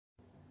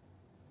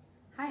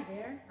Hi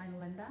there, I'm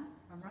Linda,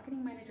 a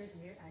marketing manager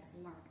here at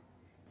Seamark.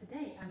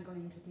 Today I'm going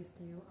to introduce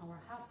to you our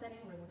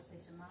hot-selling remote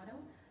station model,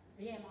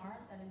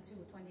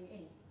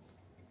 ZM-R7220A.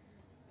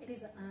 It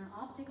is an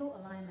optical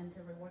alignment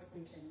rework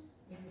station.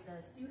 It is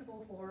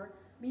suitable for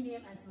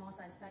medium and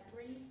small-sized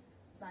factories,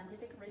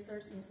 scientific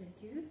research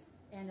institutes,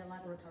 and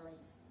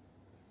laboratories.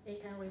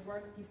 It can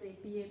rework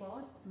PCBA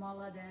boards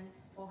smaller than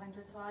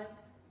 412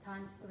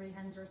 times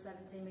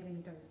 370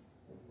 millimeters.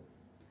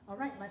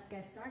 Alright, let's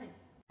get started.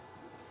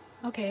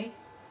 Okay,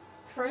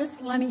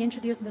 first let me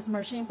introduce this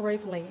machine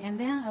briefly, and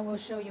then I will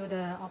show you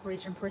the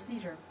operation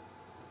procedure.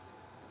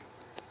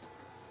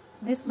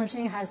 This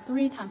machine has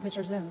 3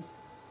 temperature zones: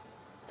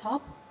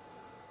 top,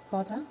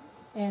 bottom,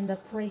 and the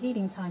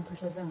preheating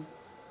temperature zone.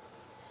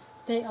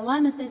 The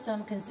alignment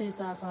system consists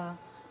of a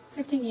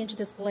 15-inch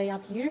display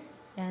up here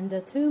and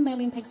 2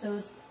 million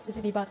pixels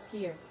CCD box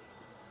here,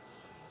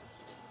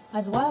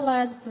 as well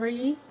as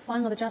 3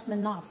 final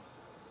adjustment knobs.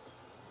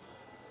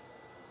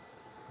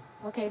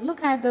 Okay,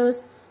 look at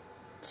those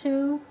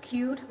 2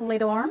 cute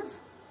little arms.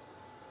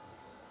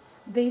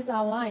 These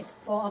are lights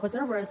for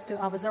observers to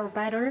observe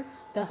better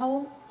the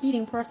whole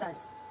heating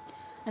process,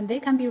 and they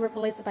can be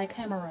replaced by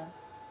camera,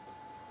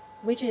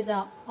 which is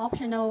an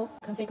optional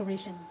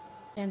configuration.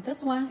 And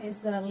this one is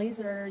the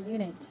laser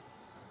unit.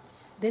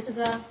 This is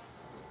a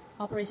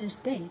operation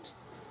stage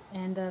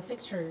and a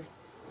fixture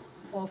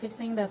for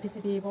fixing the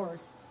PCBA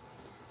boards.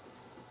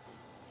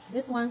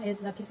 This one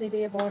is the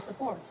PCBA board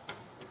support,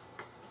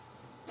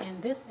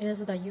 and this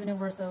is the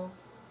universal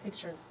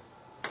fixture.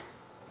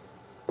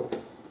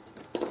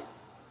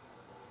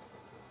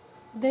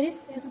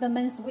 This is the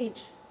main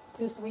switch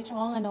to switch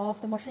on and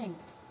off the machine.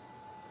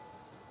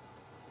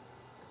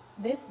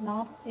 This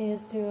knob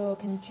is to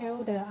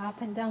control the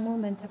up and down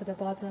movement of the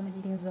bottom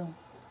heating zone.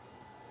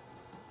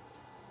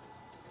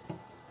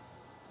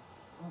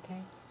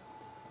 Okay.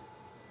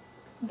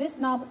 This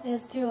knob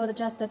is to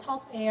adjust the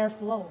top air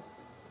flow.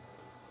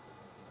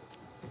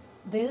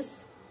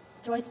 This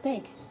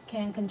joystick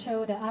can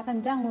control the up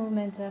and down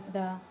movement of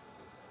the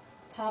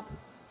top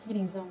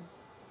heating zone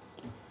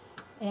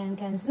and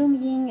can zoom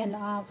in and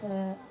out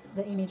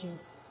the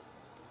images.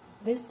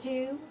 These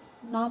 2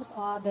 knobs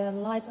are the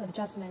light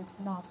adjustment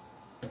knobs.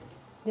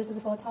 This is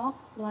for top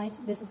light,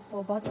 this is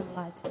for bottom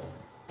light.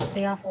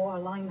 They are for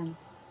alignment.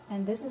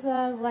 And this is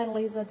a red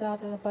laser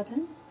dot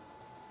button,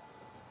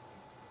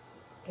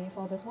 okay,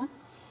 for this one.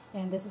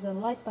 And this is a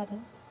light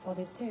button for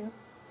these 2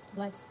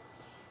 lights.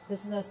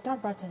 This is a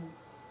start button.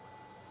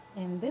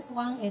 And this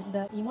one is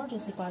the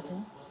emergency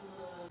button.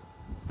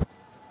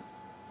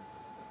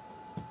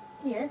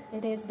 Here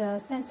it is the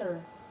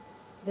sensor.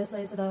 This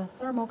is the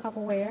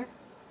thermocouple wire.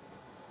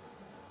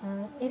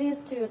 It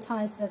is to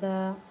test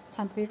the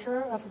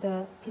temperature of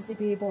the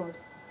PCB board.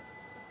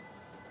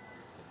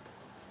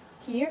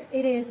 Here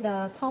it is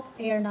the top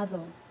air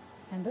nozzle,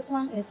 and this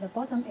one is the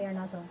bottom air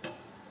nozzle.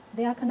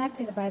 They are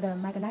connected by the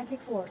magnetic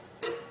force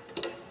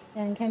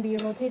and can be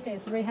rotated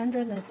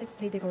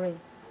 360 degrees.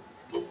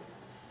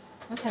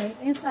 Okay,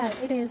 inside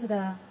it is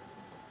the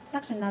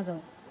suction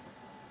nozzle.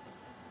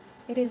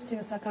 It is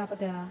to suck up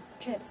the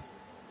chips.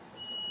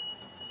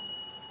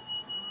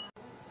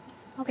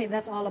 Okay,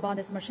 that's all about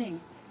this machine.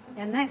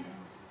 And next,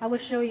 I will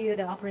show you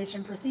the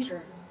operation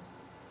procedure.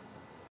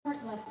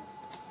 First, let's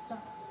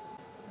start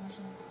the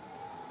machine.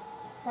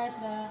 Press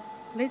the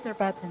laser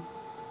button.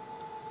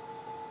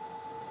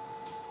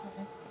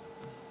 Okay.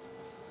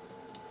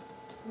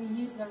 We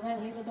use the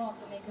red laser dot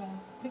to make a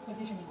quick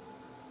positioning.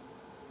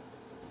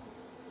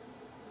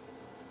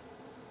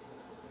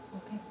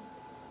 Okay.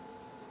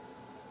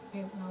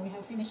 Okay, now we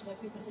have finished the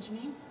quick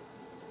positioning.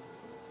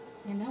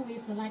 And now we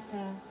select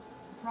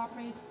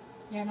appropriate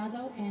air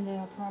nozzle and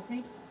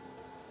appropriate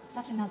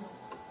suction nozzle.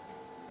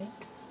 Okay.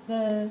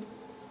 The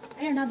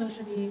air nozzle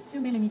should be 2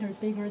 millimeters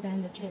bigger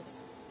than the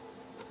chips.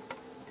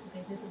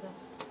 Okay, this is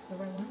the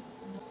right one.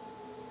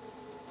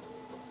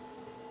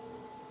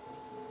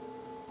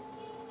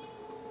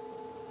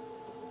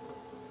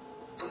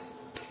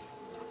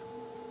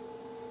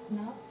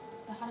 Now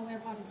the hardware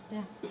part is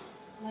done.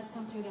 Let's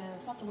come to the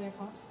software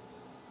part.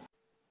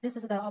 This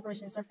is the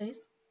operation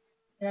surface.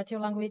 There are 2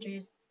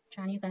 languages,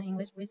 Chinese and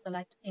English. We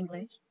select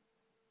English.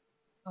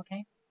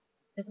 Okay.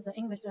 This is the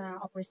English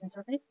operation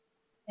surface.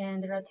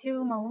 And there are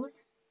 2 modes,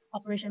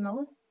 operation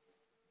modes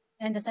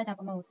and the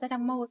setup mode. Setup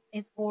mode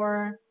is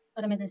for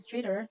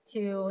administrator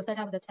to set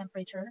up the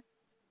temperature.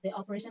 The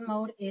operation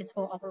mode is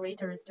for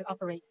operators to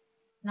operate.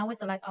 Now we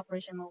select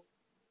operation mode.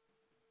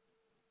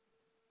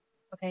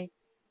 Okay.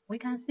 We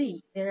can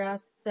see there are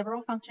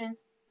several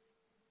functions.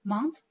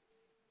 Mount.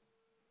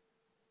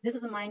 This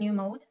is a menu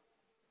mode.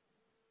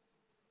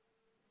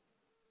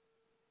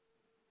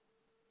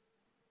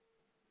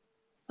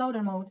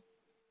 Solder mode.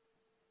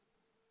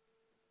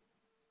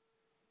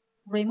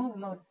 Remove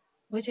mode,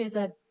 which is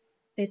a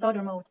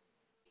desolder mode.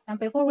 And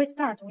before we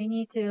start, we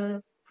need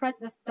to press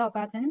the stop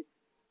button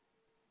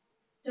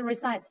to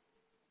reset.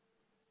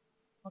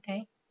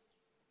 Okay.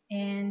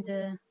 And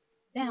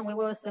then we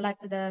will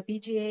select the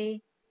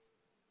BGA,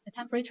 the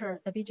temperature,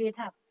 the BGA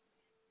tab.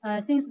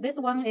 Since this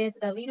one is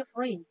the lead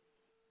free,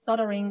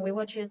 soldering, we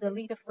will choose the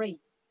lead free.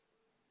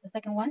 The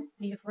second one,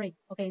 lead free.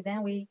 Okay,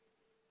 then we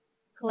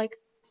click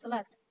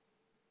select,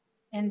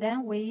 and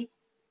then we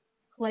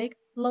click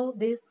load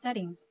these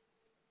settings,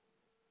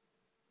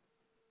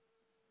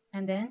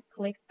 and then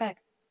click back.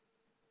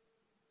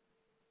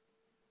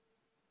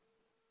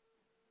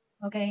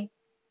 Okay,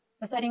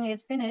 the setting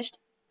is finished.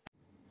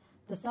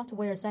 The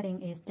software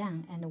setting is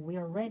done, and we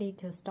are ready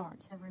to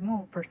start the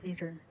remove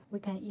procedure. We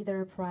can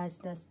either press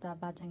the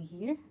start button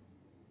here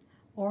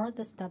or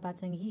the start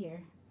button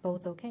here,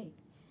 both okay.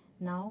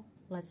 Now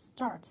let's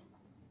start.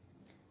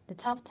 The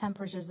top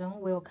temperature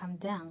zone will come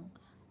down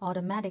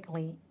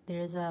automatically.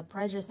 There is a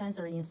pressure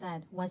sensor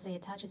inside. Once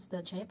it touches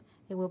the chip,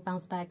 it will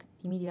bounce back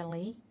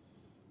immediately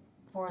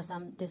for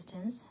some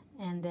distance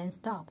and then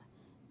stop,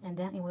 and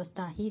then it will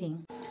start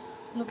heating.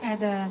 Look at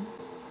the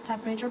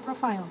temperature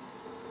profile.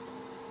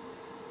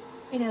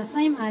 It is the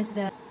same as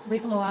the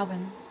reflow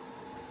oven.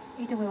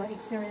 It will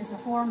experience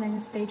 4 main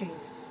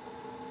stages: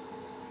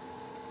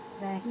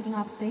 the heating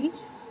up stage,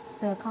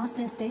 the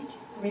constant stage,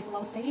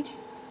 reflow stage,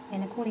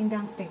 and the cooling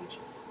down stage.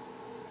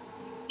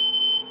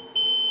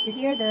 You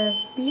hear the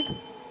beep?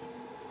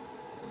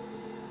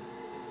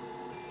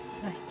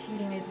 The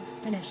heating is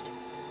finished.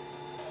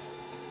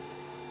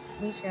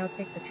 We shall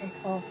take the chip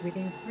off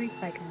within 3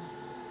 seconds.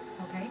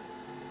 Okay?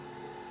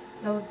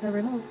 So the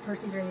remove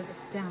procedure is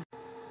done.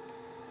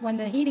 When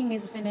the heating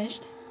is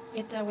finished,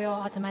 it will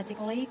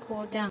automatically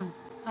cool down.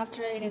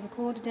 After it is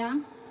cooled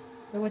down,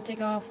 we will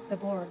take off the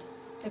board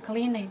to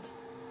clean it.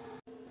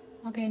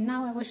 Okay,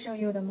 now I will show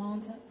you the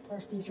mount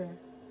procedure.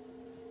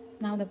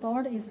 Now the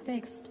board is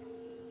fixed.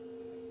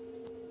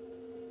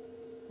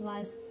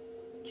 Let's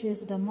choose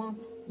the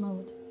mount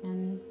mode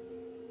and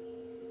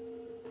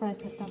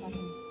press the start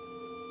button.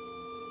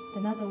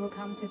 The nozzle will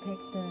come to pick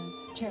the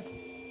chip.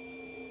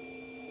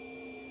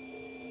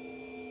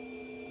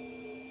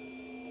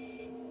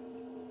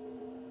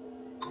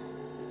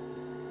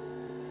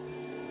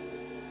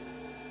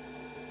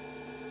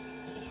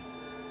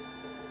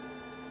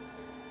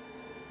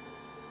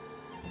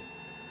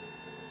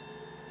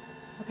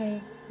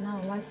 Okay, now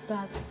let's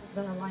start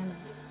the alignment.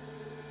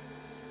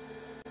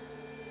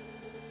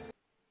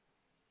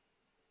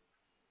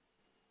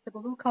 The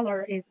blue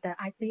color is the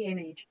IC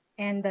image,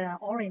 and the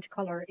orange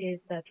color is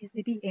the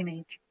PCB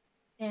image.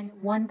 And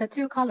when the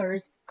two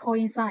colors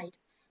coincide,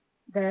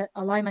 the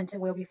alignment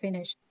will be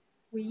finished.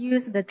 We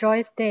use the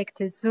joystick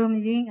to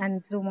zoom in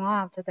and zoom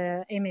out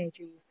the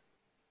images.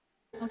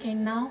 Okay,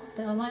 now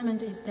the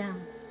alignment is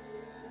done.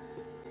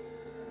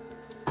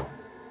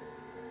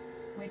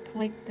 We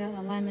click the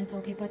alignment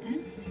OK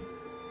button.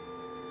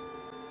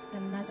 The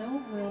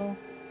nozzle will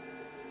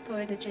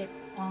put the chip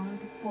on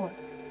the board.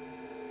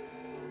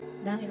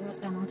 Then it will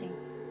start mounting.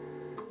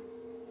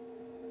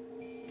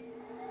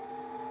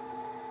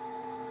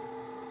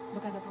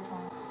 Look at the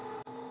profile.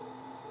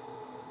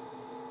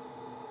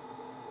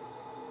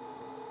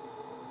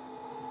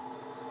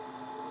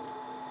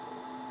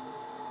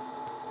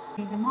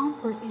 The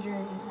mount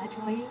procedure is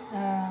actually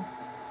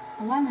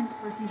alignment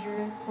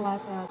procedure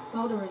plus a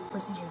soldering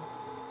procedure.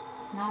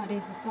 Now it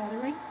is the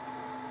soldering.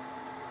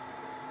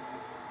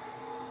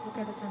 Look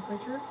at the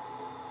temperature.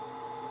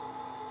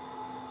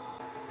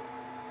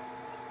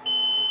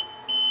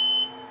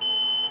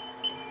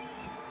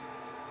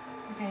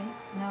 Okay,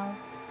 now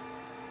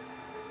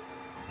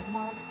the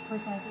mount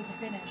process is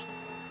finished.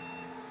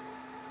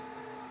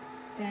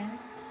 Then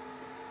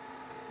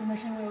the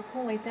machine will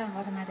cool it down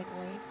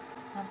automatically.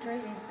 After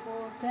it is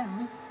cooled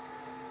down,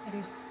 it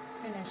is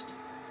finished.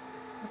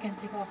 We can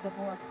take off the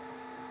board.